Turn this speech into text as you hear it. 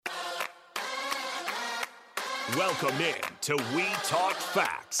Welcome in to We Talk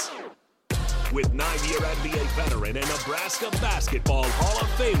Facts with 9-year NBA veteran and Nebraska Basketball Hall of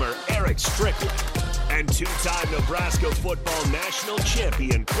Famer Eric Strickland and two-time Nebraska football national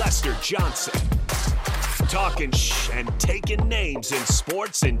champion Lester Johnson. Talking and taking names in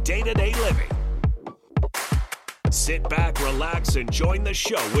sports and day-to-day living. Sit back, relax, and join the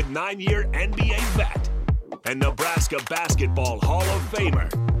show with 9-year NBA vet and Nebraska Basketball Hall of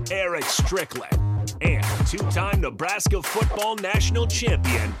Famer Eric Strickland and two-time Nebraska football national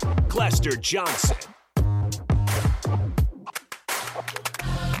champion Lester Johnson.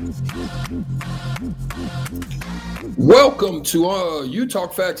 Welcome to You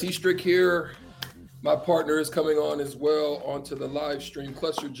Talk Facts. Strick here. My partner is coming on as well onto the live stream.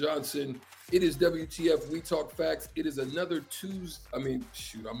 Lester Johnson. It is WTF We Talk Facts. It is another Tuesday. I'm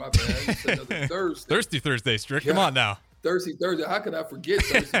my bad. It's another Thursday. Thirsty Thursday, Strick. Come on now. Thirsty Thursday. How could I forget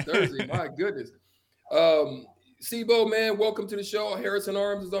Thirsty Thursday? My goodness. Sibo, man, welcome to the show. Harrison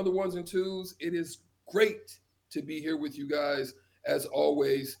Arms is on the ones and twos. It is great to be here with you guys, as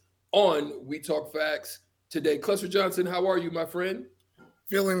always, on We Talk Facts today. Lester Johnson, how are you, my friend?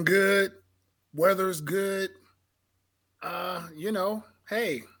 Feeling good. Weather's good.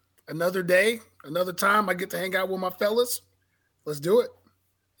 Hey, another day, another time I get to hang out with my fellas. Let's do it.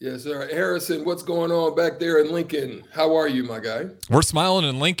 Yes, sir. Harrison, what's going on back there in Lincoln? How are you, my guy? We're smiling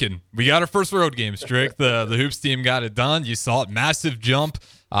in Lincoln. We got our first road game, Strick. The Hoops team got it done. You saw it. Massive jump.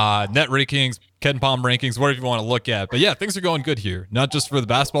 Net rankings, Ken Palm rankings, whatever you want to look at. But, yeah, things are going good here. Not just for the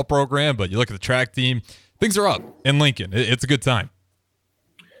basketball program, but you look at the track team. Things are up in Lincoln. It's a good time.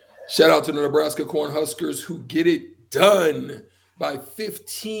 Shout out to the Nebraska Cornhuskers who get it done by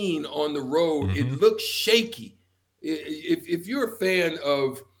 15 on the road. Mm-hmm. It looks shaky. If you're a fan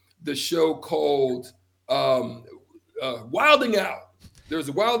of the show called Wilding Out, there's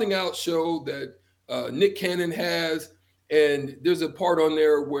a Wilding Out show that Nick Cannon has, and there's a part on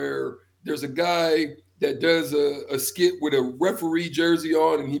there where there's a guy that does a skit with a referee jersey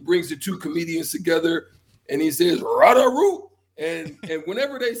on, and he brings the two comedians together, and he says, "Rada-root." And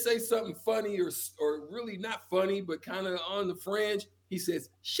whenever they say something funny or really not funny, but kind of on the fringe, he says,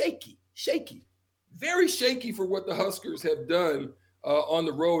 shaky. Very shaky for what the Huskers have done on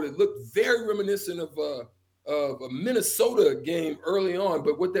the road. It looked very reminiscent of a Minnesota game early on.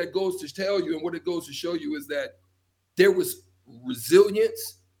 But what that goes to tell you and what it goes to show you is that there was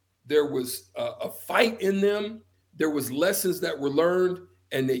resilience. There was a fight in them. There was lessons that were learned,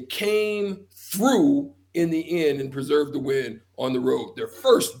 and they came through in the end and preserved the win on the road. Their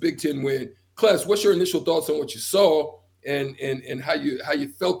first Big Ten win. Class, what's your initial thoughts on what you saw and how you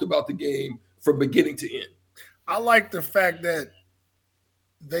felt about the game from beginning to end? I like the fact that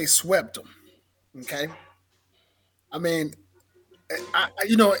they swept them. Okay. I mean,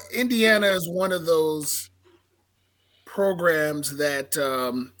 Indiana is one of those programs that,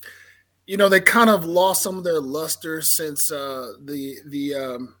 they kind of lost some of their luster since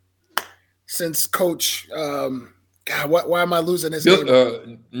since Coach, why am I losing his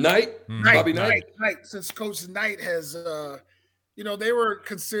name? Knight, Bobby Knight. Since Coach Knight has, they were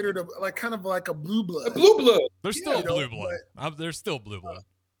considered kind of like a blue blood. A blue blood. They're still blue blood. They're still blue blood.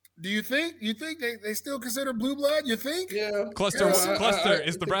 Do you think? You think they still consider blue blood? You think? Yeah. Cluster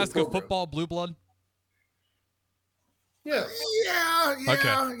is Nebraska football blue blood? Yeah.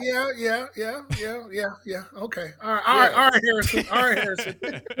 Okay. Yeah. Okay. All right, Harrison.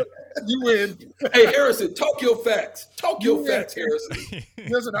 You win. Hey, Harrison, talk your facts. Facts, Harrison.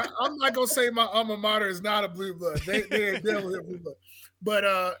 Listen, I'm not gonna say my alma mater is not a blue blood. They ain't definitely a blue blood.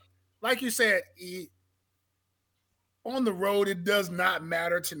 But like you said, on the road, it does not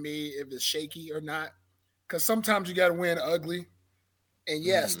matter to me if it's shaky or not, because sometimes you got to win ugly. And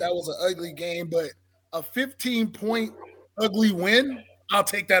yes, that was an ugly game, but a 15-point ugly win, I'll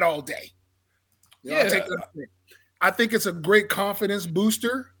take that all day. I'll take that all day. I think it's a great confidence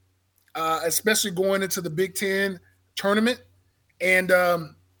booster, especially going into the Big Ten tournament. And I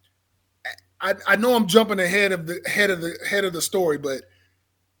know I'm jumping ahead of the story, but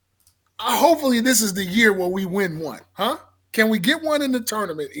hopefully this is the year where we win one, huh? Can we get one in the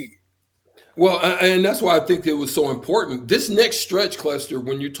tournament, E? Well, and that's why I think it was so important. This next stretch, Cluster,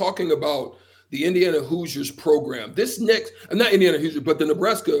 when you're talking about the Indiana Hoosiers program, not Indiana Hoosiers, but the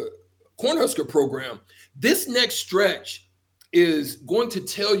Nebraska Cornhusker program, this next stretch is going to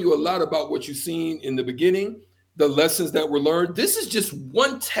tell you a lot about what you've seen in the beginning, the lessons that were learned. This is just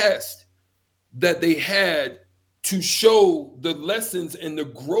one test that they had to show the lessons and the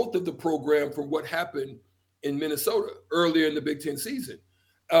growth of the program from what happened in Minnesota earlier in the Big Ten season.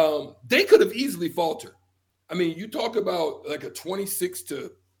 They could have easily faltered. I mean, you talk about like a 26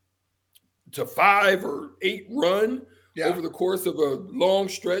 to to 5 or 8 run over the course of a long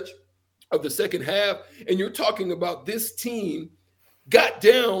stretch of the second half. And you're talking about this team got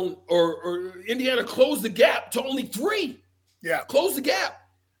down, or Indiana closed the gap to only 3. Yeah. Closed the gap.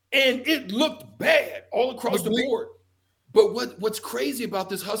 And it looked bad all across the board. But what's crazy about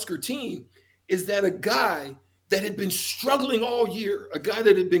this Husker team is that a guy that had been struggling all year, a guy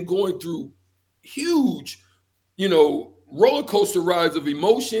that had been going through huge, roller coaster rides of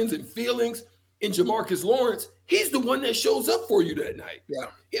emotions and feelings in Jamarcus Lawrence, he's the one that shows up for you that night. Yeah.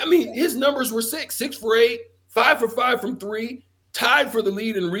 I mean, his numbers were 6 for 8, 5 for 5 from 3, tied for the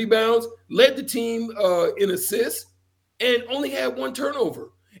lead in rebounds, led the team in assists, and only had 1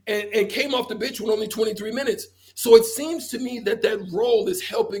 turnover, and came off the bench with only 23 minutes. So it seems to me that role is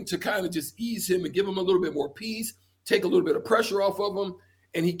helping to kind of just ease him and give him a little bit more peace, take a little bit of pressure off of him.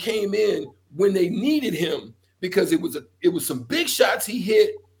 And he came in when they needed him, because it was some big shots he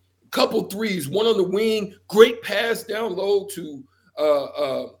hit, a couple threes, one on the wing, great pass down low to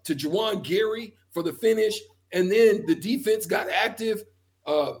Juwan Gary for the finish. And then the defense got active.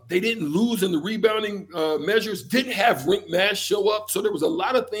 They didn't lose in the rebounding measures, didn't have Rink Mash show up. So there was a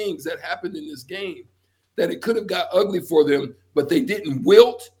lot of things that happened in this game that it could have got ugly for them, but they didn't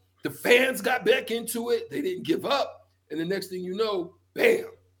wilt. The fans got back into it. They didn't give up. And the next thing you know, bam.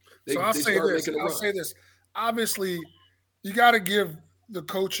 I'll say this. Obviously, you got to give the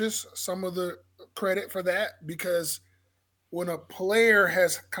coaches some of the credit for that, because when a player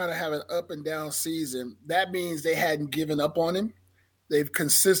has kind of have an up and down season, that means they hadn't given up on him. They've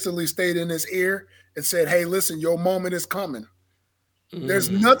consistently stayed in his ear and said, hey, listen, your moment is coming. There's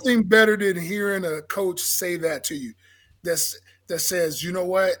nothing better than hearing a coach say that to you, that says, you know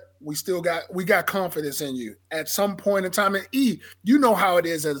what, we got confidence in you at some point in time. And you know how it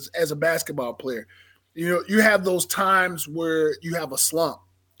is as a basketball player. You have those times where you have a slump,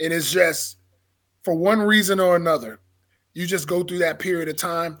 and it's just for one reason or another, you just go through that period of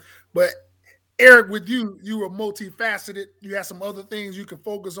time. But Eric, with you were multifaceted. You had some other things you can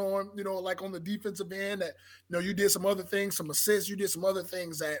focus on, like on the defensive end that, you did some other things, some assists. You did some other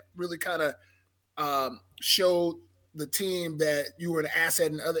things that really kind of showed the team that you were an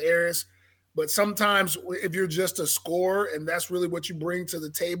asset in other areas. But sometimes if you're just a scorer and that's really what you bring to the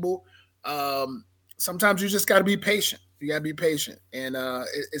table, sometimes you just got to be patient. You got to be patient. And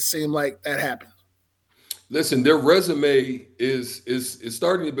it seemed like that happened. Listen, their resume is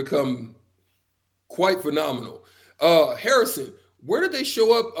starting to become quite phenomenal. Harrison, where did they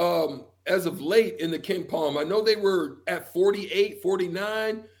show up as of late in the Ken Palm? I know they were at 48,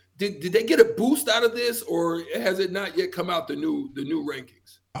 49. Did they get a boost out of this, or has it not yet come out, the new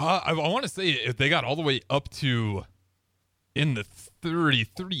rankings? I want to say if they got all the way up to in the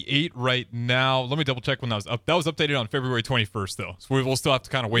 38 right now. Let me double check when that was up. That was updated on February 21st, though. So we'll still have to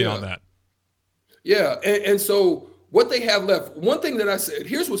kind of wait on that. Yeah, and so what they have left, one thing that I said,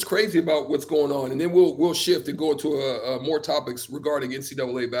 here's what's crazy about what's going on, and then we'll shift and go into more topics regarding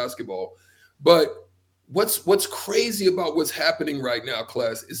NCAA basketball. But what's crazy about what's happening right now,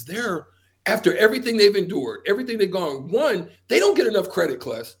 class, is after everything they've endured, everything they've gone, one, they don't get enough credit,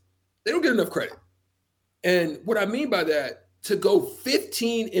 class. They don't get enough credit. And what I mean by that, to go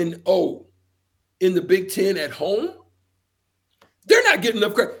 15-0 in the Big Ten at home, they're not getting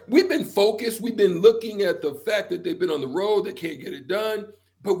enough credit. We've been focused. We've been looking at the fact that they've been on the road. They can't get it done.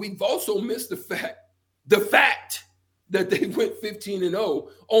 But we've also missed the fact that they went 15-0.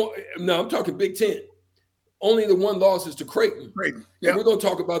 Oh, no, I'm talking Big Ten. Only the one loss is to Creighton. Yeah. And we're going to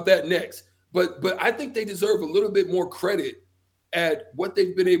talk about that next. But I think they deserve a little bit more credit at what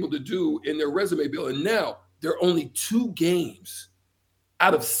they've been able to do in their resume bill. And now they're only 2 games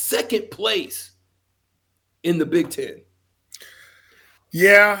out of second place in the Big Ten.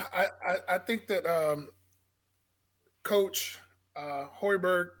 Yeah, I think that Coach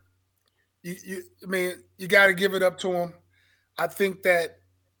Hoiberg, you got to give it up to him. I think that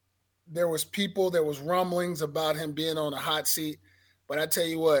there was rumblings about him being on a hot seat, but I tell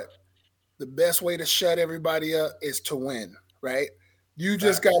you what, the best way to shut everybody up is to win, right? You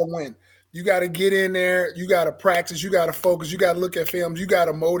just got to win. You got to get in there. You got to practice. You got to focus. You got to look at films. You got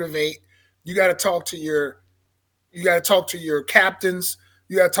to motivate. You got to talk to your captains.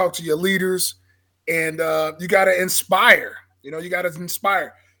 You got to talk to your leaders, and you got to inspire. You got to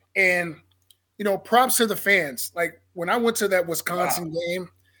inspire. And, props to the fans. Like when I went to that Wisconsin game,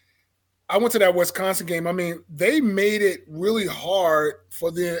 I mean, they made it really hard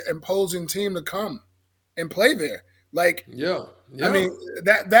for the opposing team to come and play there. Like, yeah. I mean,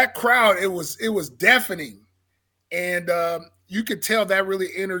 that crowd, it was deafening. And you could tell that really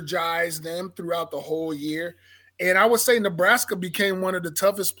energized them throughout the whole year. And I would say Nebraska became one of the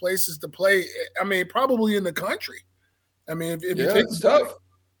toughest places to play. I mean, probably in the country. I mean, if you think it's tough.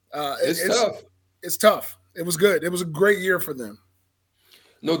 It's tough. It's tough. It was good. It was a great year for them.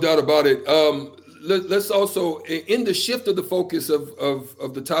 No doubt about it. Let's also, in the shift of the focus of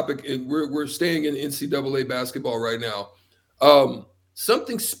the topic, and we're staying in NCAA basketball right now.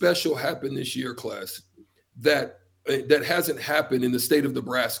 Something special happened this year, class, that hasn't happened in the state of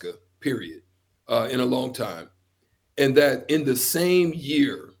Nebraska, period, in a long time. And that in the same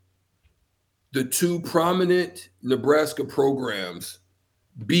year, the two prominent Nebraska programs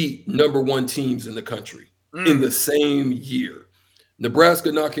beat number one teams in the country in the same year.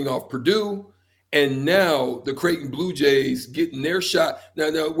 Nebraska knocking off Purdue, and now the Creighton Blue Jays getting their shot.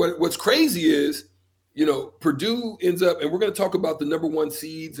 Now what's crazy is, Purdue ends up, and we're going to talk about the number one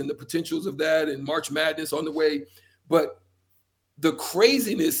seeds and the potentials of that and March Madness on the way. But the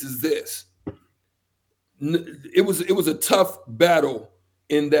craziness is this. It was a tough battle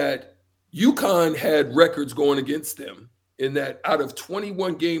in that UConn had records going against them, in that out of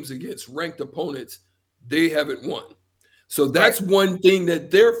 21 games against ranked opponents, they haven't won. So that's one thing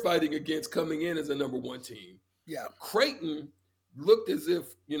that they're fighting against coming in as a number one team. Yeah. Creighton looked as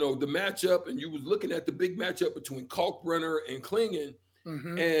if, the matchup, and you was looking at the big matchup between Kalkbrenner and Klingon,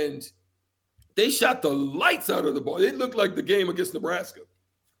 and they shot the lights out of the ball. It looked like the game against Nebraska,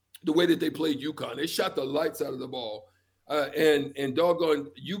 the way that they played UConn. They shot the lights out of the ball. And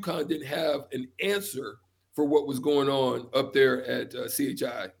doggone, UConn didn't have an answer for what was going on up there at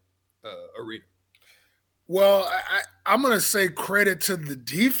CHI Arena. Well, I'm going to say credit to the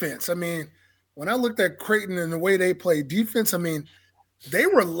defense. I mean, when I looked at Creighton and the way they played defense, I mean, they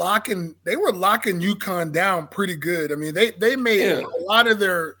were locking UConn down pretty good. I mean, they made a lot of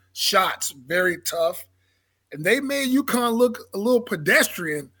their shots very tough, and they made UConn look a little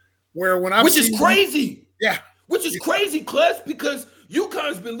pedestrian. Which is crazy. Yeah. Which is crazy, Kless, because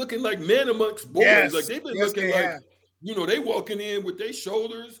UConn's been looking like man amongst boys. Yes. Like they've been looking like, they walking in with their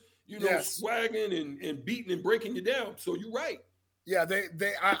shoulders, swagging and beating and breaking you down. So you're right. Yeah,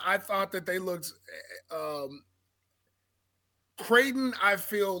 I thought that they looked Creighton, I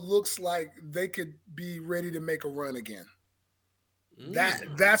feel, looks like they could be ready to make a run again.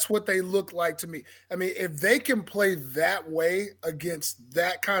 That's what they look like to me. I mean, if they can play that way against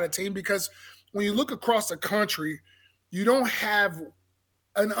that kind of team, because when you look across the country, you don't have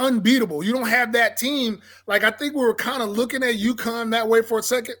an unbeatable. You don't have that team. Like, I think we were kind of looking at UConn that way for a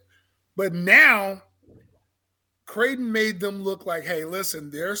second, but now Creighton made them look like, hey, listen,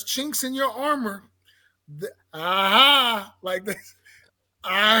 there's chinks in your armor. Like this.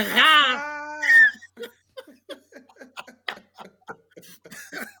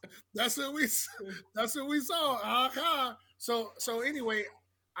 That's what we saw. So anyway,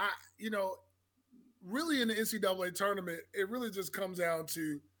 really in the NCAA tournament, it really just comes down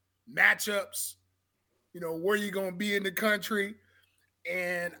to matchups, where you're going to be in the country.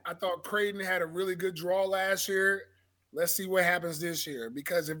 And I thought Creighton had a really good draw last year. Let's see what happens this year,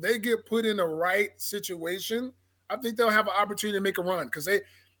 because if they get put in the right situation, I think they'll have an opportunity to make a run, because they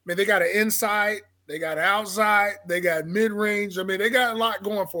got an inside, they got an outside, they got mid-range. I mean, they got a lot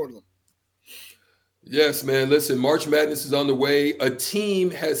going for them. Yes, man. Listen, March Madness is on the way. A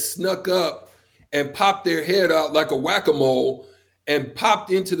team has snuck up and popped their head out like a whack-a-mole and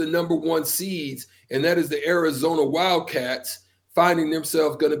popped into the number one seeds, and that is the Arizona Wildcats, finding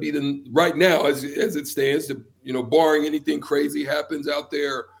themselves going to be right now, as it stands, barring anything crazy happens out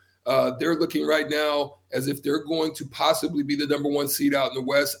there, they're looking right now as if they're going to possibly be the number one seed out in the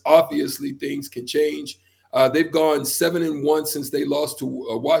West. Obviously, things can change. They've gone 7-1 since they lost to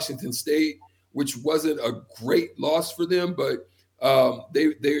Washington State, which wasn't a great loss for them, but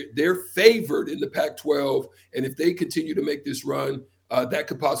they're favored in the Pac-12, and if they continue to make this run, that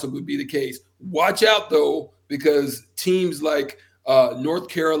could possibly be the case. Watch out, though, because teams like North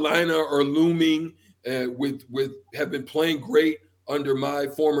Carolina are looming. Have been playing great under my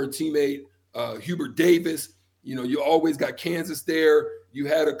former teammate Hubert Davis. You always got Kansas there. You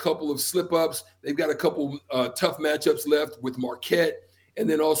had a couple of slip-ups. They've got a couple tough matchups left with Marquette, and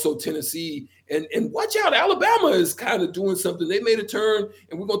then also Tennessee. And watch out, Alabama is kind of doing something. They made a turn,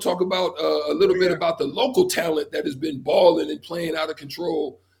 and we're going to talk about a little bit about the local talent that has been balling and playing out of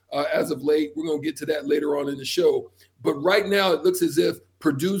control as of late. We're going to get to that later on in the show. But right now, it looks as if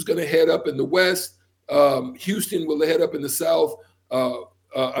Purdue's going to head up in the West. Houston will head up in the South. In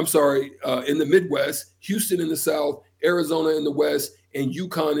the Midwest. Houston in the South, Arizona in the West, and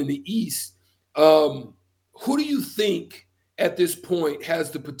UConn in the East. Who do you think at this point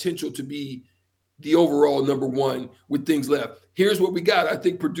has the potential to be the overall number one with things left. Here's what we got. I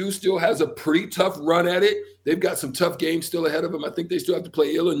think Purdue still has a pretty tough run at it. They've got some tough games still ahead of them. I think they still have to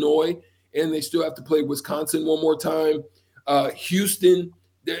play Illinois, and they still have to play Wisconsin one more time. Houston,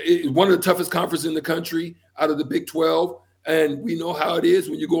 one of the toughest conferences in the country out of the Big 12. And we know how it is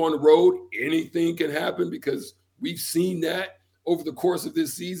when you go on the road. Anything can happen because we've seen that over the course of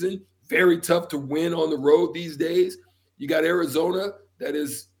this season. Very tough to win on the road these days. You got Arizona, that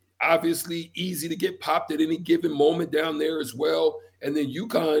is obviously easy to get popped at any given moment down there as well. And then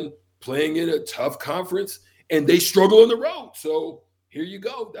UConn playing in a tough conference, and they struggle on the road. So here you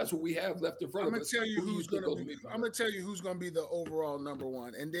go. That's what we have left in front of us. I'm going to tell you who's going to be the overall number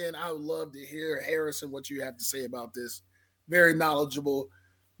one. And then I would love to hear, Harrison, what you have to say about this. Very knowledgeable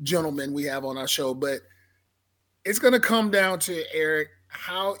gentleman we have on our show. But it's going to come down to, Eric,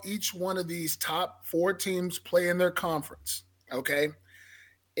 how each one of these top 4 teams play in their conference, okay?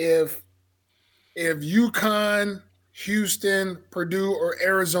 If UConn, Houston, Purdue, or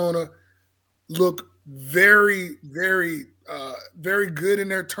Arizona look very, very, very good in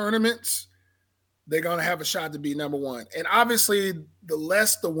their tournaments, they're going to have a shot to be number one. And obviously, the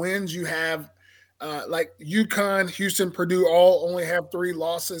less the wins you have, like UConn, Houston, Purdue all only have 3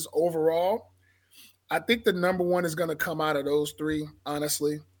 losses overall. I think the number one is going to come out of those 3,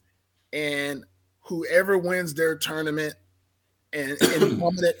 honestly. And whoever wins their tournament and in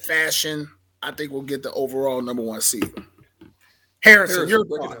dominant fashion, I think will get the overall number 1 seed. Harrison, your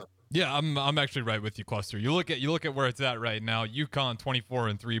thought. Yeah, I'm actually right with you, Cluster. You look at where it's at right now. UConn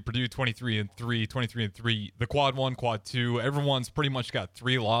 24-3, Purdue 23-3, 23-3. The quad 1, quad 2. Everyone's pretty much got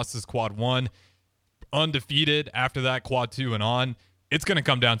 3 losses. Quad 1, undefeated. After that, quad 2 and on. It's going to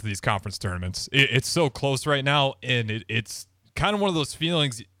come down to these conference tournaments. It's so close right now, and it's kind of one of those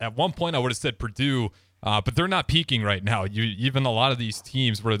feelings. At one point, I would have said Purdue, but they're not peaking right now. Even a lot of these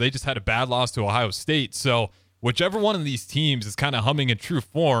teams where they just had a bad loss to Ohio State. So whichever one of these teams is kind of humming in true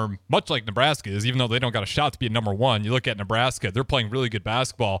form, much like Nebraska is, even though they don't got a shot to be a number 1. You look at Nebraska, they're playing really good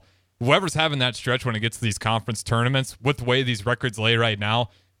basketball. Whoever's having that stretch when it gets to these conference tournaments, with the way these records lay right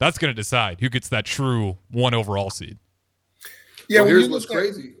now, that's going to decide who gets that true 1 overall seed. Yeah, well, here's what's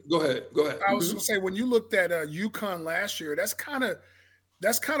crazy. Go ahead. I was going to say, when you looked at UConn last year, that's kind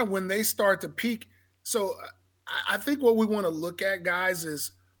of when they start to peak. So I think what we want to look at, guys,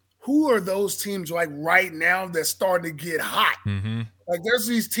 is who are those teams like right now that's starting to get hot? Mm-hmm. Like there's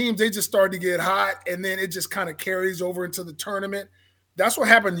these teams, they just start to get hot, and then it just kind of carries over into the tournament. That's what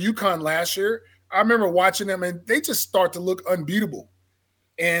happened to UConn last year. I remember watching them, and they just start to look unbeatable.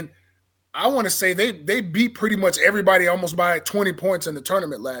 And I want to say they beat pretty much everybody almost by 20 points in the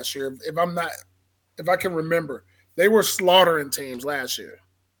tournament last year. If I can remember, they were slaughtering teams last year.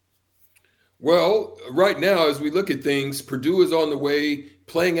 Well, right now, as we look at things, Purdue is on the way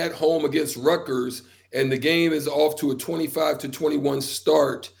playing at home against Rutgers, and the game is off to a 25-21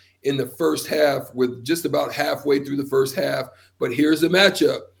 start in the first half with just about halfway through the first half. But here's the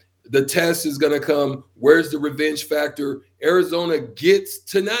matchup. The test is going to come. Where's the revenge factor? Arizona gets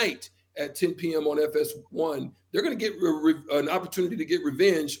tonight at 10 p.m. on FS1. They're going to get an opportunity to get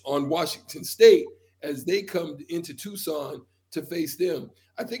revenge on Washington State as they come into Tucson to face them.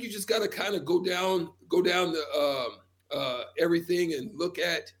 I think you just got to kind of go down the everything and look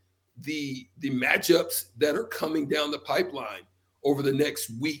at the matchups that are coming down the pipeline over the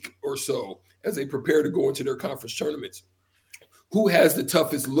next week or so as they prepare to go into their conference tournaments. Who has the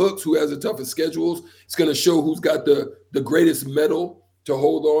toughest looks? Who has the toughest schedules? It's going to show who's got the greatest mettle to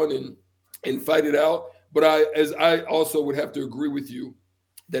hold on and fight it out. But I also would have to agree with you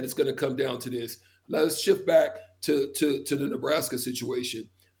that it's going to come down to this. Let's shift back to the Nebraska situation.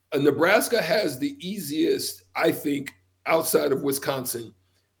 Nebraska has the easiest, I think, outside of Wisconsin.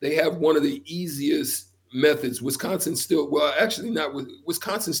 They have one of the easiest methods. Wisconsin still has,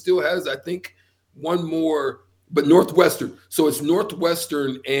 I think, one more, but Northwestern. So it's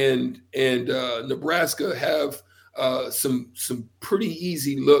Northwestern and Nebraska have some pretty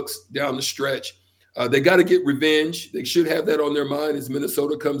easy looks down the stretch. They got to get revenge. They should have that on their mind as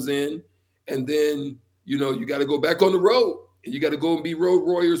Minnesota comes in. And then, you got to go back on the road and you got to go and be road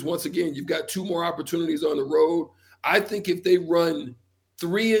warriors once again. You've got 2 more opportunities on the road. I think if they run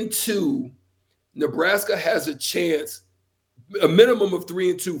 3-2, Nebraska has a chance, a minimum of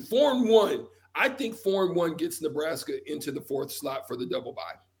 3-2, 4-1. I think 4-1 gets Nebraska into the 4th slot for the double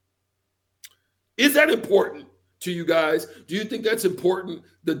bye. Is that important to you guys? Do you think that's important,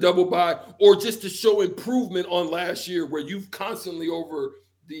 the double bye, or just to show improvement on last year where you've constantly over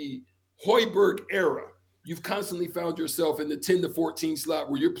the Hoiberg era, you've constantly found yourself in the 10-14 slot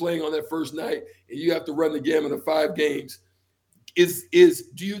where you're playing on that first night and you have to run the gamut of 5 games.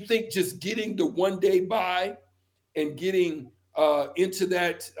 do you think just getting the 1 day bye and getting into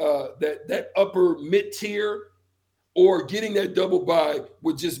that upper mid tier, or getting that double bye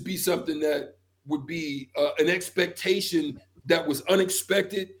would just be something that would be an expectation that was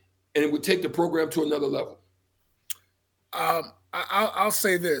unexpected, and it would take the program to another level? I'll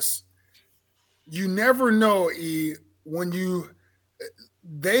say this: you never know, when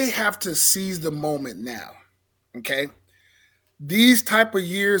they have to seize the moment now. Okay, these type of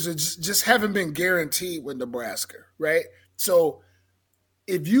years just haven't been guaranteed with Nebraska, right? So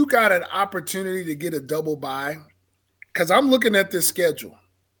if you got an opportunity to get a double bye, because I'm looking at this schedule,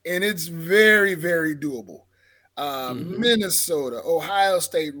 and it's very, very doable. Minnesota, Ohio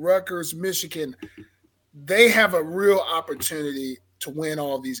State, Rutgers, Michigan, they have a real opportunity to win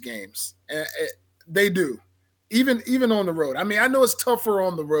all these games. They do, even on the road. I mean, I know it's tougher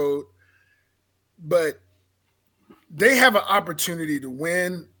on the road, but they have an opportunity to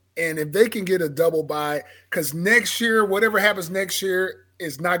win. And if they can get a double bye, because next year, whatever happens next year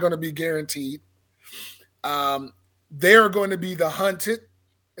is not going to be guaranteed. They are going to be the hunted,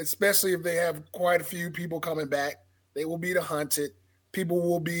 especially if they have quite a few people coming back. They will be the hunted. People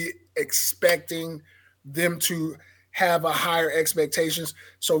will be expecting them to have a higher expectations.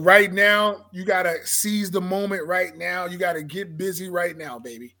 So right now, you got to seize the moment right now. You got to get busy right now,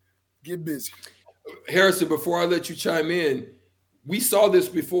 baby. Get busy. Harrison, before I let you chime in, we saw this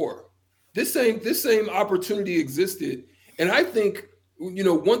before. This same opportunity existed. And I think,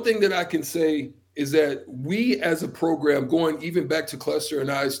 one thing that I can say is that we as a program, going even back to Cluster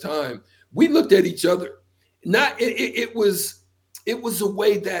and I's time, we looked at each other. It was a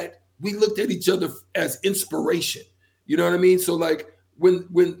way that we looked at each other as inspiration. You know what I mean? So like when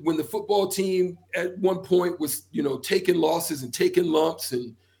the football team at one point was, taking losses and taking lumps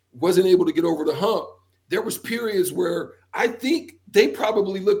and wasn't able to get over the hump, there was periods where I think they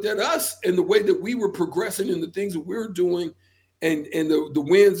probably looked at us and the way that we were progressing and the things that we were doing and the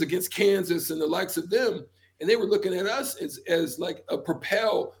wins against Kansas and the likes of them. And they were looking at us as like a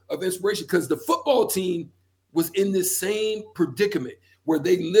propel of inspiration, because the football team was in this same predicament where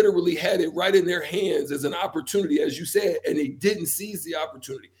they literally had it right in their hands as an opportunity, as you said, and they didn't seize the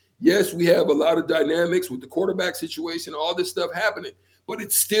opportunity. Yes, we have a lot of dynamics with the quarterback situation, all this stuff happening, but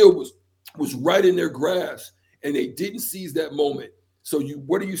it still was right in their grasp, and they didn't seize that moment. So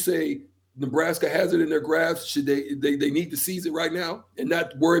what do you say? Nebraska has it in their grasp. Should they need to seize it right now and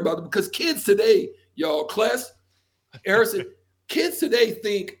not worry about it? Because kids today, y'all, Kless, Harrison, kids today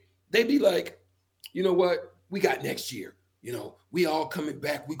think, they be like, you know what? We got next year. We all coming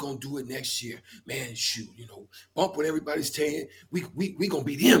back. We gonna do it next year. Man, shoot, bump what everybody's saying. We gonna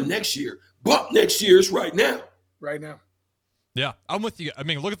beat him next year. Bump next year is right now. Right now. Yeah, I'm with you. I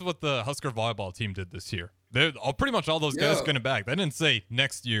mean, look at what the Husker volleyball team did this year. They're pretty much all those guys coming back. They didn't say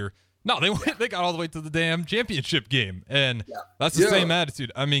next year. No, they got all the way to the damn championship game, and that's the same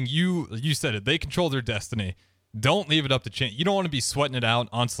attitude. I mean, you said it. They control their destiny. Don't leave it up to chance. You don't want to be sweating it out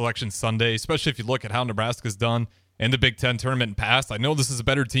on Selection Sunday, especially if you look at how Nebraska's done in the Big Ten tournament in past. I know this is a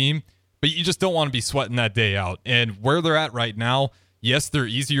better team, but you just don't want to be sweating that day out. And where they're at right now, yes, they're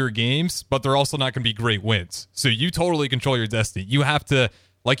easier games, but they're also not going to be great wins. So you totally control your destiny. You have to,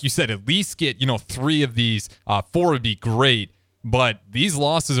 like you said, at least get 3 of these. 4 would be great. But these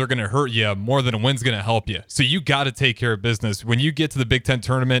losses are going to hurt you more than a win's going to help you. So you got to take care of business. When you get to the Big Ten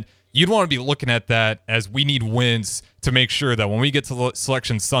tournament, you'd want to be looking at that as we need wins to make sure that when we get to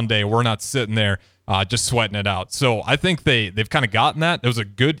Selection Sunday, we're not sitting there just sweating it out. So I think they've kind of gotten that. It was a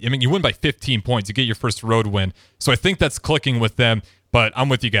good, you win by 15 points. You get your first road win. So I think that's clicking with them. But I'm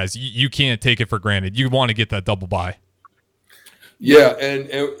with you guys. You can't take it for granted. You want to get that double bye. Yeah,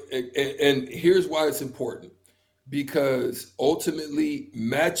 and here's why it's important. Because ultimately,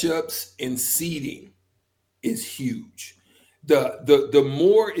 matchups and seeding is huge. The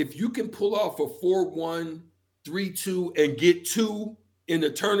more, if you can pull off a 4-1, 3-2, and get 2 in the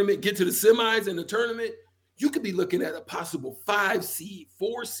tournament, get to the semis in the tournament, you could be looking at a possible 5 seed,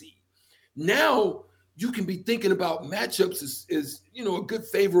 4 seed. Now you can be thinking about matchups as a good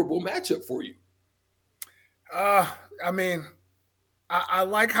favorable matchup for you. I mean, I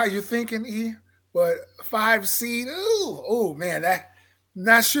like how you're thinking, E. But 5 seed, man,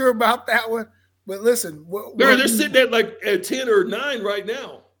 not sure about that one. But listen, they're sitting at 10 or 9 right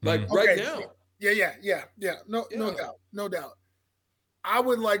now, right now. Yeah. No doubt. I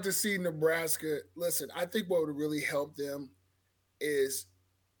would like to see Nebraska. Listen, I think what would really help them is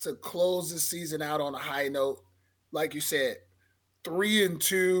to close the season out on a high note. Like you said,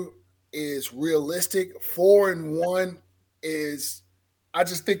 3-2 is realistic. 4-1 is. I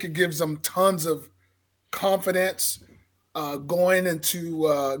just think it gives them tons of confidence. going into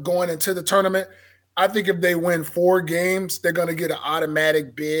the tournament. I think if they win 4 games, they're going to get an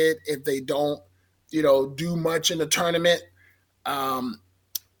automatic bid if they don't, do much in the tournament. That'll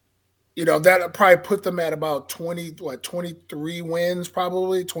probably put them at about 23 wins,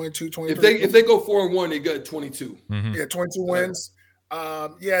 probably 22, 23. If they go 4-1, they got 22. Mm-hmm. Yeah, 22 wins.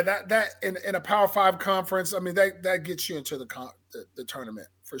 That in a Power 5 conference, I mean, that gets you into the tournament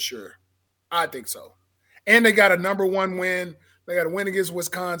for sure. I think so. And they got a number 1 win. They got a win against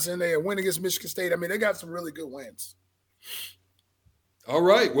Wisconsin. They got a win against Michigan State. I mean, they got some really good wins. All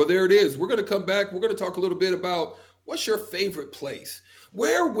right. Well, there it is. We're going to come back. We're going to talk a little bit about what's your favorite place.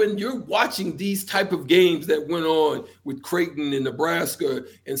 Where, when you're watching these type of games that went on with Creighton and Nebraska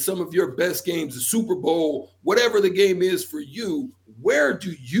and some of your best games, the Super Bowl, whatever the game is for you, where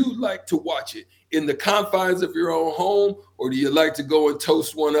do you like to watch it? In the confines of your own home, or do you like to go and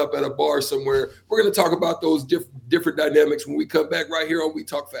toast one up at a bar somewhere? We're going to talk about those different dynamics when we come back right here on We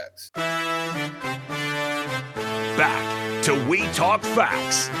Talk Facts. Back to We Talk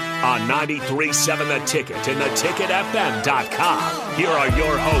Facts on 93.7 The Ticket and theticketfm.com. Here are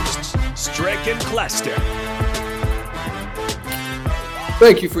your hosts, Strick and Clester.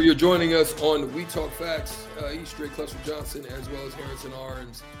 Thank you for your joining us on We Talk Facts. He's Strick, Clester Johnson, as well as Harrison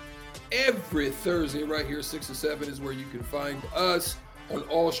Arns. Every Thursday right here, 6 to 7 is where you can find us on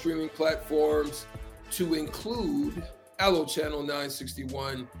all streaming platforms, to include Allo Channel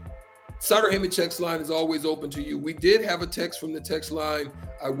 961. Sutter Heyman text line is always open to you. We did have a text from the text line.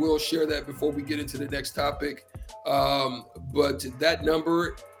 I will share that before we get into the next topic. But that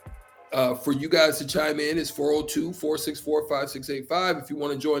number for you guys to chime in is 402-464-5685 if you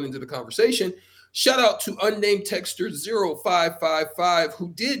want to join into the conversation. Shout out to unnamed texter 0555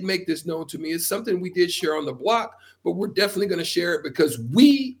 who did make this known to me. It's something we did share on the block, but we're definitely going to share it because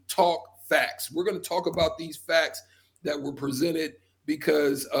we talk facts. We're going to talk about these facts that were presented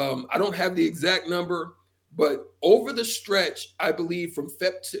because I don't have the exact number, but over the stretch, I believe from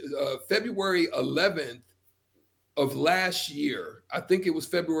February 11th of last year, I think it was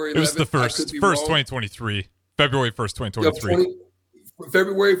February 11th. It was the first 2023, February 1st, 2023.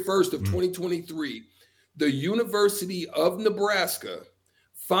 February 1st of 2023, the University of Nebraska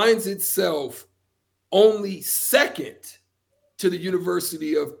finds itself only second to the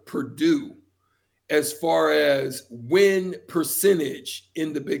University of Purdue as far as win percentage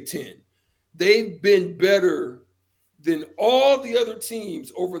in the Big Ten. They've been better than all the other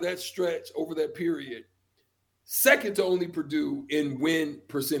teams over that stretch, over that period. Second to only Purdue in win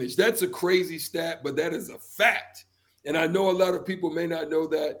percentage. That's a crazy stat, but that is a fact. And I know a lot of people may not know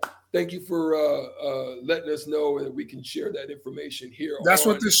that. Thank you for letting us know that we can share that information here. That's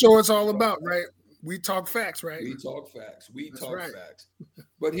what this show is all about, right? We talk facts, right? We talk facts. We That's talk right. facts.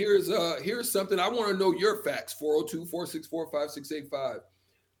 But here's something. I want to know your facts. 402-464-5685.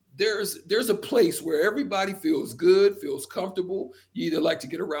 There's a place where everybody feels good, feels comfortable. You either like to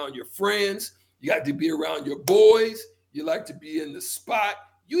get around your friends, you like to be around your boys, you like to be in the spot.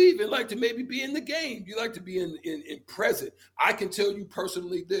 You even like to maybe be in the game. You like to be in present. I can tell you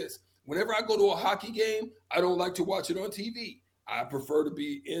personally this. Whenever I go to a hockey game, I don't like to watch it on TV. I prefer to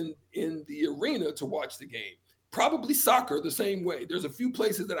be in the arena to watch the game. Probably soccer the same way. There's a few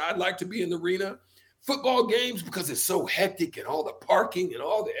places that I'd like to be in the arena. Football games, because it's so hectic and all the parking and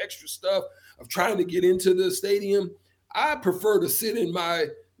all the extra stuff of trying to get into the stadium, I prefer to sit in my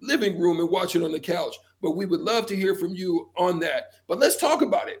living room and watch it on the couch. But we would love to hear from you on that. But let's talk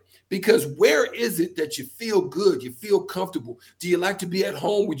about it, because where is it that you feel good, you feel comfortable? Do you like to be at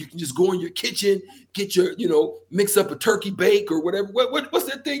home where you can just go in your kitchen, get your, mix up a turkey bake or whatever? What's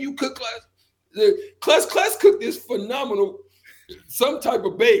that thing you cook, Class? Class cooked this phenomenal, some type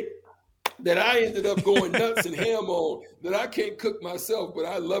of bake that I ended up going nuts and ham on that I can't cook myself, but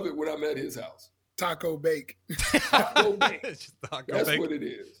I love it when I'm at his house. Taco bake. Taco bake. That's bake. what it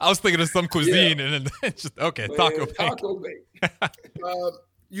is. I was thinking of some cuisine, and then it's just okay. Man, Taco bake. Taco bake.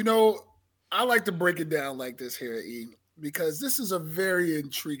 I like to break it down like this here, E, because this is a very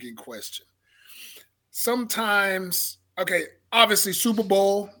intriguing question. Sometimes, obviously Super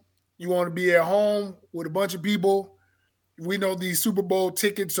Bowl, you want to be at home with a bunch of people. We know these Super Bowl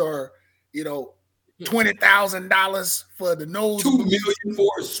tickets are, $20,000 for the nose. $2 million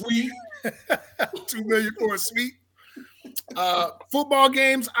for a suite. $2 million for a suite. Football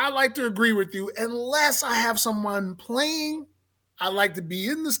games, I like to agree with you. Unless I have someone playing, I like to be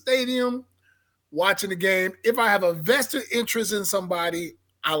in the stadium watching the game. If I have a vested interest in somebody,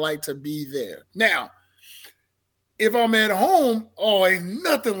 I like to be there. Now, if I'm at home, ain't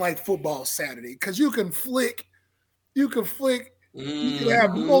nothing like football Saturday, because you can flick You can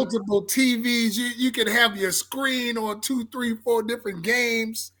have multiple TVs. You can have your screen on 2, 3, 4 different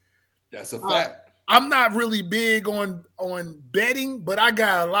games. That's a fact. I'm not really big on betting, but I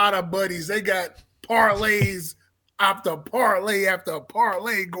got a lot of buddies. They got parlays after parlay after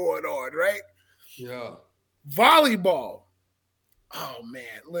parlay going on, right? Yeah. Volleyball. Oh, man,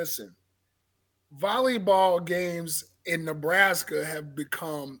 listen. Volleyball games in Nebraska have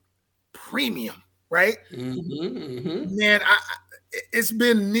become premium, right? Man, it's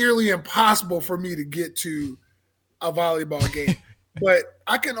been nearly impossible for me to get to a volleyball game. But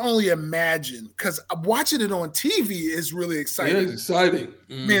I can only imagine, because watching it on TV is really exciting. It is exciting.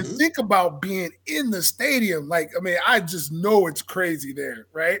 Man, think about being in the stadium. I just know it's crazy there,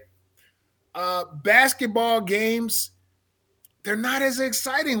 right? Basketball games, they're not as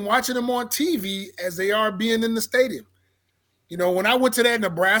exciting watching them on TV as they are being in the stadium. When I went to that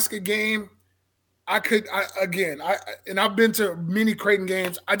Nebraska game, I've been to many Creighton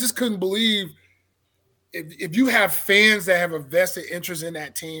games. I just couldn't believe if you have fans that have a vested interest in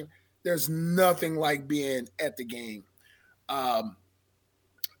that team, there's nothing like being at the game.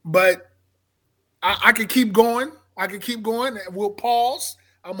 But I could keep going. We'll pause.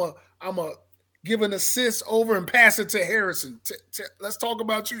 I'm a give an assist over and pass it to Harrison. Let's talk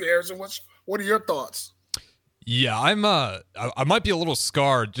about you, Harrison. What are your thoughts? Yeah, I might be a little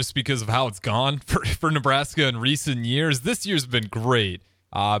scarred just because of how it's gone for Nebraska in recent years. This year's been great.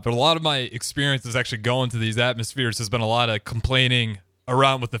 But a lot of my experiences actually going to these atmospheres has been a lot of complaining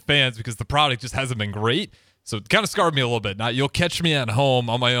around with the fans because the product just hasn't been great. So it kind of scarred me a little bit. Now, you'll catch me at home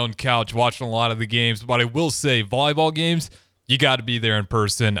on my own couch watching a lot of the games. But I will say, volleyball games, you got to be there in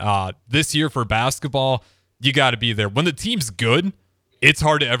person. This year for basketball, you got to be there. When the team's good, it's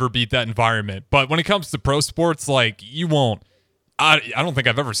hard to ever beat that environment. But when it comes to pro sports, you won't. I don't think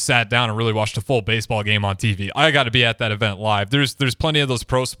I've ever sat down and really watched a full baseball game on TV. I got to be at that event live. There's plenty of those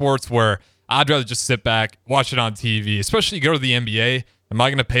pro sports where I'd rather just sit back, watch it on TV, especially go to the NBA. Am I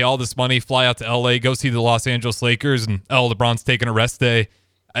going to pay all this money, fly out to LA, go see the Los Angeles Lakers, and LeBron's taking a rest day?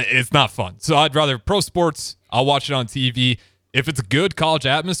 It's not fun. So I'd rather pro sports, I'll watch it on TV. If it's a good college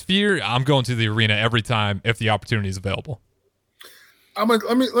atmosphere, I'm going to the arena every time if the opportunity is available. Let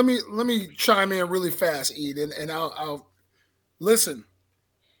me chime in really fast, Eden, and I'll listen.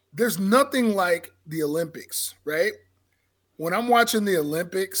 There's nothing like the Olympics, right? When I'm watching the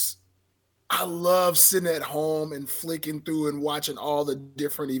Olympics, I love sitting at home and flicking through and watching all the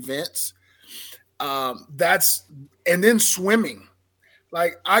different events. And then swimming.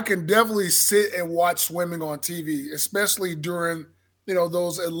 I can definitely sit and watch swimming on TV, especially during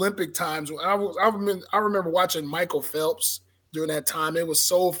those Olympic times. I remember watching Michael Phelps during that time. It was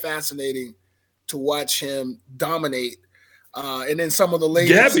so fascinating to watch him dominate. And then some of the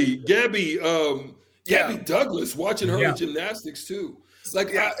ladies, Gabby Douglas, watching her in gymnastics too.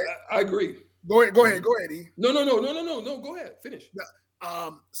 I agree. Go ahead, E. No. Go ahead, finish.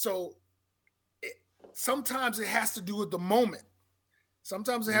 Sometimes it has to do with the moment. So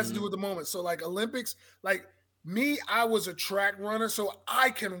Olympics, me, I was a track runner, so I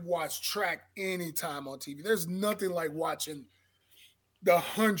can watch track anytime on TV. There's nothing like watching the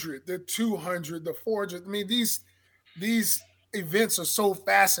 100, the 200, the 400. I mean, these events are so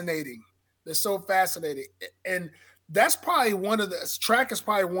fascinating. They're so fascinating. And that's probably track is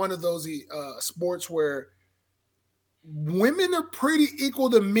probably one of those sports where women are pretty equal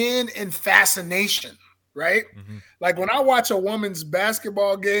to men in fascination, right? Mm-hmm. When I watch a woman's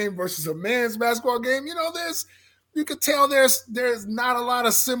basketball game versus a man's basketball game, you could tell there's not a lot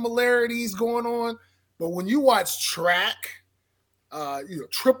of similarities going on. But when you watch track,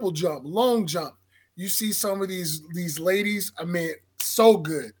 triple jump, long jump, you see some of these ladies, I mean, so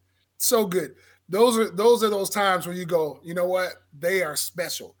good. So good. Those are those times where you go, you know what? They are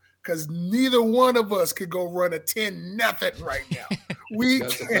special because neither one of us could go run a 10-0 right now. We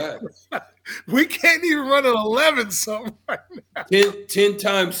can't even run an 11-something right now. 10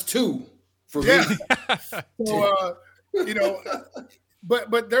 times 2 for me. So,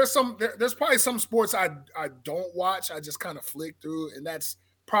 but there's probably some sports I don't watch. I just kind of flick through, and that's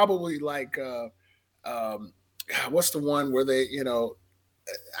probably what's the one where they,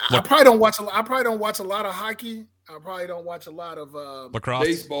 I probably don't watch a lot of hockey. I probably don't watch a lot of lacrosse,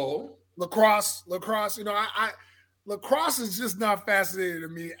 baseball, lacrosse. Lacrosse is just not fascinating to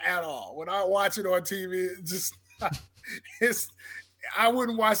me at all. When I watch it on TV, I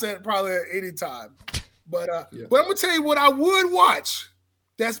wouldn't watch that probably at any time. But I'm gonna tell you what I would watch.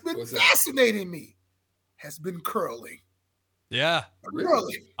 That's been fascinating me. Has been curling. Yeah,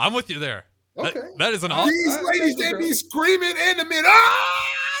 curling. I'm with you there. Okay, that is an awesome. These ladies, they be screaming in the middle.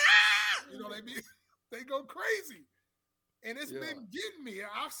 They go crazy. And it's been getting me.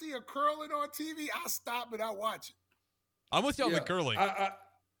 I see a curling on TV, I stop and I watch it. I'm with you on the curling.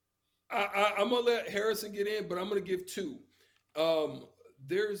 I'm gonna let Harrison get in, but I'm gonna give two.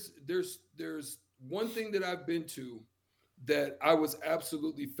 There's one thing that I've been to that I was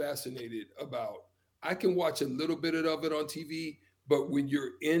absolutely fascinated about. I can watch a little bit of it on TV, but when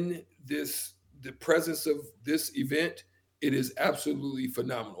you're in the presence of this event, it is absolutely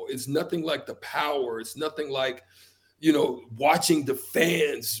phenomenal. It's nothing like the power. It's nothing like, watching the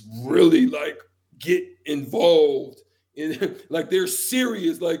fans really like get involved in, like they're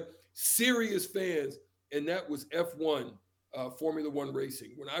serious fans. And that was F1, Formula One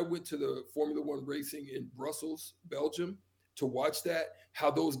racing. When I went to the Formula One racing in Brussels, Belgium, to watch that,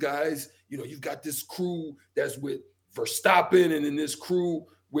 how those guys, you've got this crew that's with Verstappen, and then this crew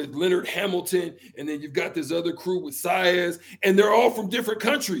with Leonard Hamilton, and then you've got this other crew with Saez, and they're all from different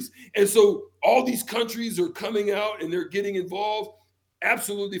countries. And so all these countries are coming out and they're getting involved.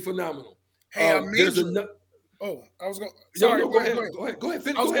 Absolutely phenomenal. Hey, I was going to sorry. Go ahead.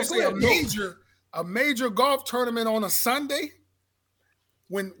 Finish. I was going to say a major golf tournament on a Sunday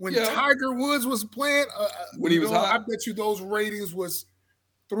when Tiger Woods was playing. When he was hot. I bet you those ratings was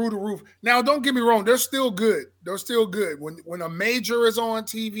through the roof. Now, don't get me wrong. They're still good. When a major is on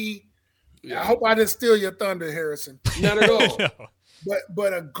TV, I hope I didn't steal your thunder, Harrison. Not at all. No.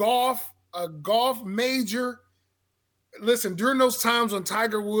 But a golf major, listen, during those times when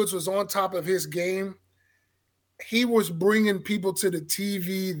Tiger Woods was on top of his game, he was bringing people to the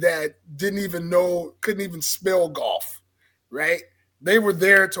TV that couldn't even spell golf, right? They were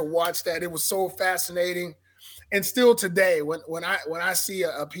there to watch that. It was so fascinating. And still today, when I see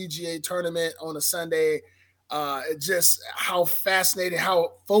a PGA tournament on a Sunday, just how fascinating,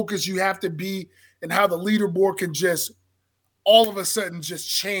 how focused you have to be, and how the leaderboard can just all of a sudden just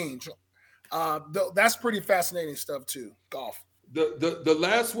change. That's pretty fascinating stuff too, golf. The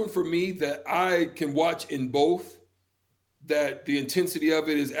last one for me that I can watch in both, that the intensity of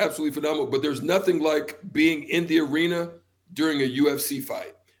it is absolutely phenomenal, but there's nothing like being in the arena during a UFC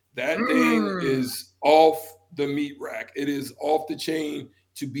fight. That thing is off the meat rack. It is off the chain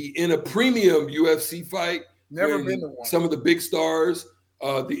to be in a premium UFC fight. Never been to one. Some of the big stars,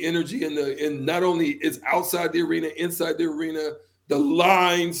 the energy and not only is outside the arena, inside the arena, the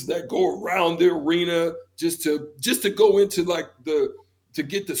lines that go around the arena just to go into to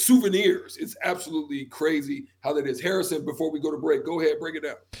get the souvenirs. It's absolutely crazy how that is. Harrison, before we go to break, go ahead, break it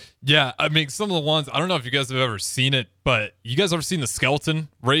down. Yeah, I mean, some of the ones, I don't know if you guys have ever seen it, but you guys ever seen the skeleton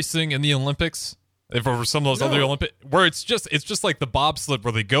racing in the Olympics? If over some of those other Olympic, where it's just like the bobsled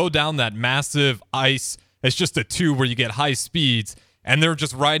where they go down that massive ice. It's just a tube where you get high speeds, and they're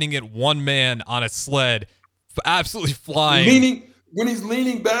just riding it one man on a sled, absolutely flying. When he's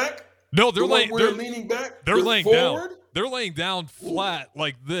leaning back. No, they're leaning back. They're laying forward? down. They're laying down flat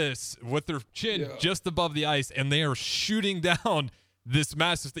like this with their chin just above the ice, and they are shooting down this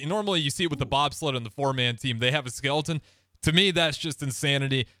massive thing. Normally, you see it with the bobsled and the 4-man team. They have a skeleton. To me, that's just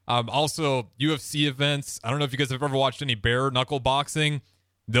insanity. Also, UFC events. I don't know if you guys have ever watched any bare knuckle boxing.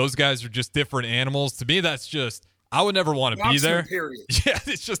 Those guys are just different animals. To me, that's just, I would never want to be there. Period. Yeah,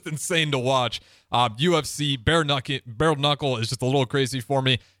 it's just insane to watch. UFC, bare knuckle is just a little crazy for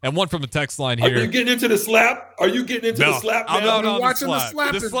me. And one from the text line here. Are you getting into the slap? The slap now? I'm not on watching the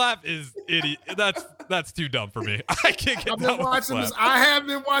slap. The slapping. slap is idiot. That's too dumb for me. I can't get down with the slap. I have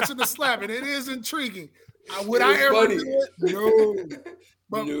been watching the slap, and it is intriguing. Would I ever do it?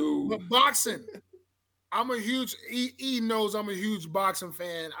 No. But boxing, I'm a huge. E knows I'm a huge boxing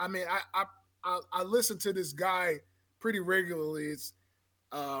fan. I mean, I listen to this guy pretty regularly. It's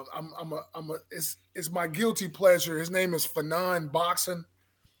it's my guilty pleasure. His name is Fanon Boxing.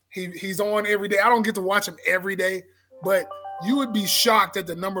 He's on every day. I don't get to watch him every day, but you would be shocked at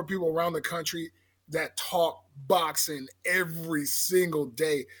the number of people around the country that talk boxing every single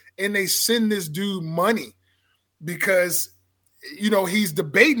day. And they send this dude money because, he's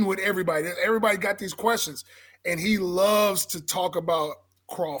debating with everybody. Everybody got these questions, and he loves to talk about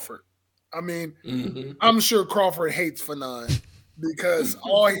Crawford. I mean, I'm sure Crawford hates Fanon because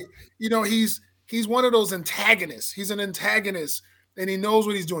he's one of those antagonists. He's an antagonist, and he knows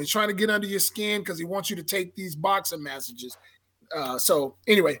what he's doing. He's trying to get under your skin because he wants you to take these boxing messages. So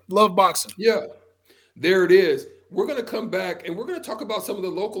anyway, love boxing. Yeah, there it is. We're going to come back, and we're going to talk about some of the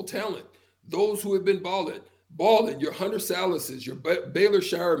local talent, those who have been balling, your Hunter Salases, your Baylor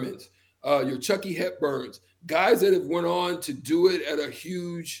Shireman's, your Chucky Hepburns, guys that have went on to do it at a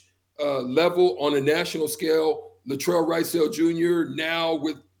huge level on a national scale. Latrell Ricell Jr. now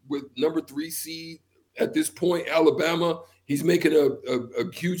with number 3 seed at this point, Alabama. He's making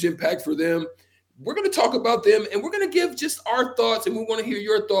a huge impact for them. we're going to talk about them, and we're going to give just our thoughts, and we want to hear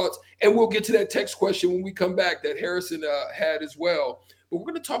your thoughts, and we'll get to that text question when we come back that Harrison had as well. But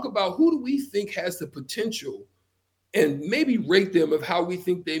we're going to talk about who do we think has the potential and maybe rate them of how we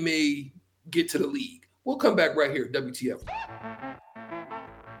think they may get to the league. We'll come back right here, WTF.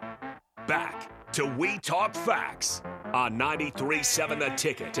 Back to We Talk Facts on 93.7 The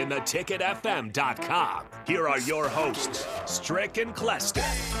Ticket and theticketfm.com. Here are your hosts, Strick and Clester.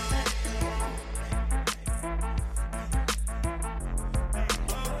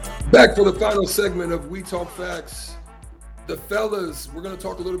 Back for the final segment of We Talk Facts. The fellas, we're going to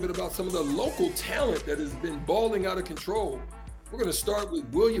talk a little bit about some of the local talent that has been balling out of control. We're going to start with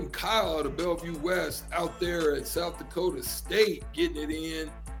William Kyle out of Bellevue West out there at South Dakota State, getting it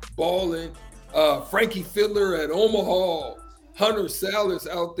in, balling. Frankie Fiddler at Omaha, Hunter Salas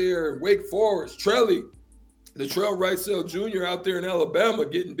out there in Wake Forest, Trelly, the Trail Ricel Jr. out there in Alabama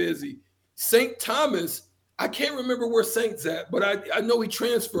getting busy. St. Thomas, I can't remember where Saint's at, but I know he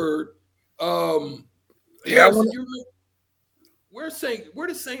transferred. Where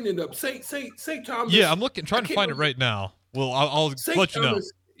does Saint end up? Saint Thomas. Yeah, I'm trying to find it right now. Well, I'll let you know.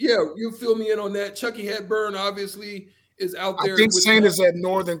 Yeah, you fill me in on that. Chucky Hepburn obviously is out there. I think Saint is at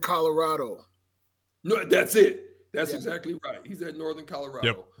Northern Colorado. No, that's it. That's exactly right. He's at Northern Colorado.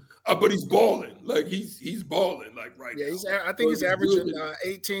 Yep. But he's balling. Like he's balling like right now. I think he's averaging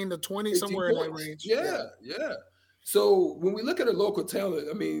 18 to 20 somewhere points. In that range. Yeah. So when we look at a local talent,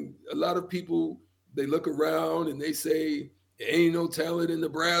 I mean, a lot of people, they look around and they say, there ain't no talent in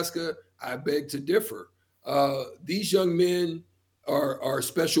Nebraska. I beg to differ. These young men are a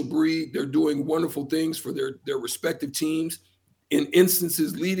special breed. They're doing wonderful things for their respective teams. In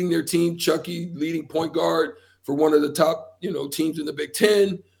instances, leading their team, Chucky leading point guard for one of the top, teams in the Big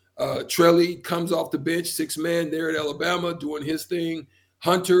Ten. Trelly comes off the bench, 6-man there at Alabama doing his thing.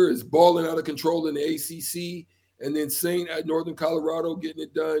 Hunter is balling out of control in the ACC. And then Saint at Northern Colorado getting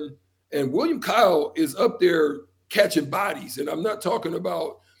it done. And William Kyle is up there catching bodies. And I'm not talking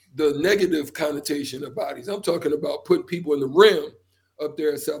about the negative connotation of bodies. I'm talking about putting people in the rim up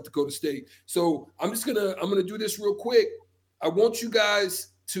there at South Dakota State. So I'm gonna do this real quick. I want you guys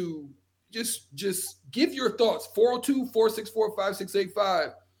to just give your thoughts.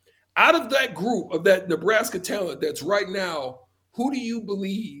 402-464-5685. Out of that group of that Nebraska talent that's right now, who do you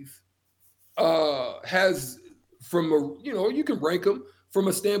believe has from you can rank them from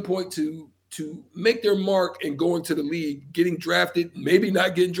a standpoint to make their mark and going to the league, getting drafted, maybe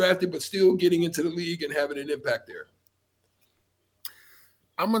not getting drafted, but still getting into the league and having an impact there?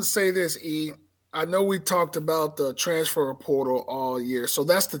 I'm going to say this, E. I know we talked about the transfer portal all year, so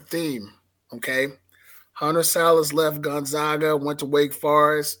that's the theme, okay? Hunter Salas left Gonzaga, went to Wake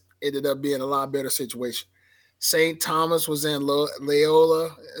Forest, ended up being a lot better situation. St. Thomas was in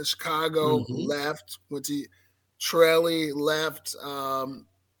Loyola in Chicago, left, went to Trelly,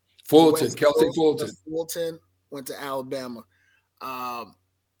 kelsey Fulton, went to Alabama. I'm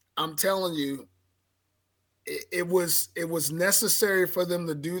telling you, it was necessary for them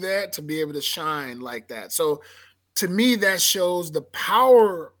to do that, to be able to shine like that. So to me, that shows the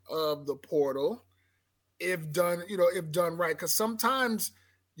power of the portal if done right. Because sometimes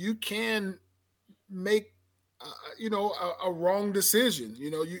you can make a wrong decision.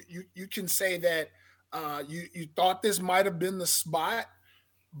 You can say that you thought this might have been the spot,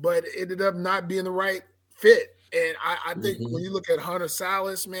 but it ended up not being the right fit. And I think when you look at Hunter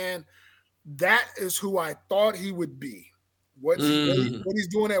Salas, man, that is who I thought he would be. What he's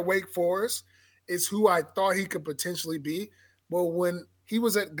doing at Wake Forest is who I thought he could potentially be. But when he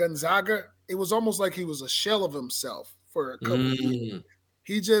was at Gonzaga, it was almost like he was a shell of himself for a couple of years.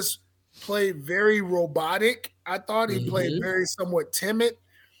 He just played very robotic. I thought he played very somewhat timid.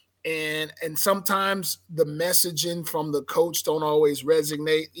 And sometimes the messaging from the coach don't always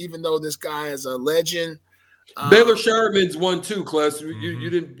resonate, even though this guy is a legend. Baylor Sherman's one too, Kless. You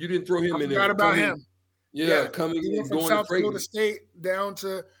didn't throw him in there. Forgot about him. Coming he went from South Dakota State down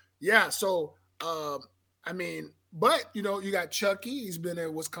to So but you got Chucky. He's been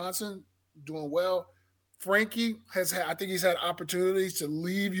in Wisconsin, doing well. Frankie I think he's had opportunities to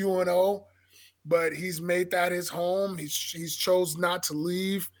leave UNO, but he's made that his home. He's chose not to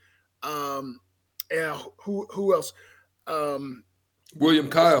leave. And who else? William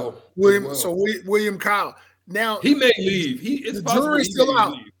Kyle. William Kyle. Now he may leave. The jury's still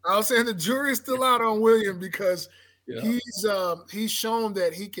out. I was saying the jury's still out on William because he's shown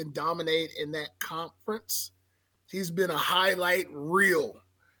that he can dominate in that conference. He's been a highlight reel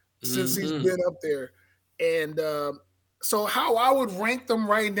since he's been up there. And so how I would rank them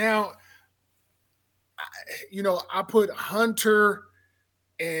right now, I put Hunter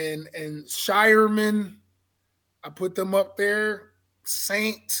and Shireman, I put them up there.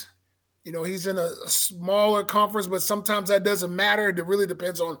 Saint, he's in a smaller conference, but sometimes that doesn't matter. It really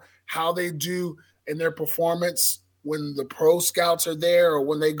depends on how they do in their performance when the pro scouts are there or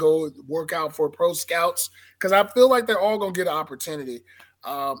when they go work out for pro scouts, because I feel like they're all going to get an opportunity.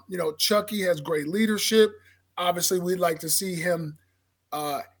 Chucky has great leadership. Obviously, we'd like to see him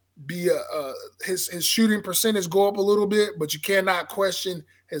be his shooting percentage go up a little bit, but you cannot question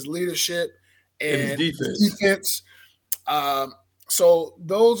his leadership and his defense. So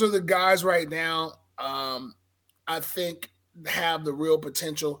those are the guys right now I think have the real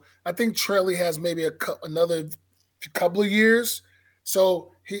potential. I think Trelly has maybe another couple of years.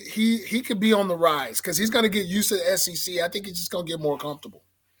 So he could be on the rise because he's going to get used to the SEC. I think he's just going to get more comfortable.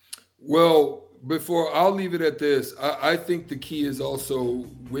 Well, I'll leave it at this. I think the key is also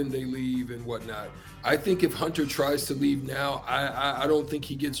when they leave and whatnot. I think if Hunter tries to leave now, I don't think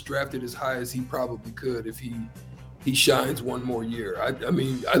he gets drafted as high as he probably could if he shines one more year. I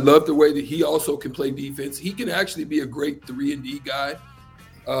mean, I love the way that he also can play defense. He can actually be a great 3-and-D guy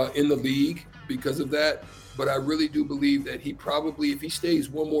in the league because of that. But I really do believe that he probably, if he stays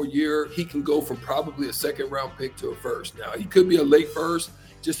one more year, he can go from probably a second-round pick to a first. Now, he could be a late first.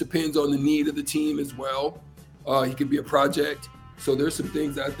 Just depends on the need of the team as well. He could be a project. So there's some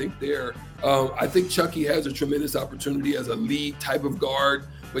things I think there. I think Chucky has a tremendous opportunity as a lead type of guard.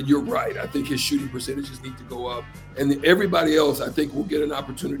 But you're right. I think his shooting percentages need to go up, and everybody else, I think, will get an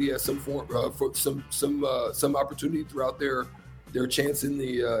opportunity at some form for some opportunity throughout their chance in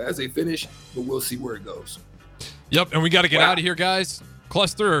the as they finish. But we'll see where it goes. Yep, and we got to get out of here, guys.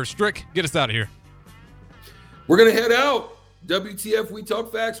 Cluster or Strick, get us out of here. We're gonna head out. WTF, we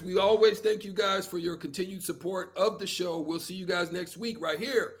talk facts. We always thank you guys for your continued support of the show. We'll see you guys next week right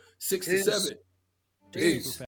here, 6 to 7. Peace.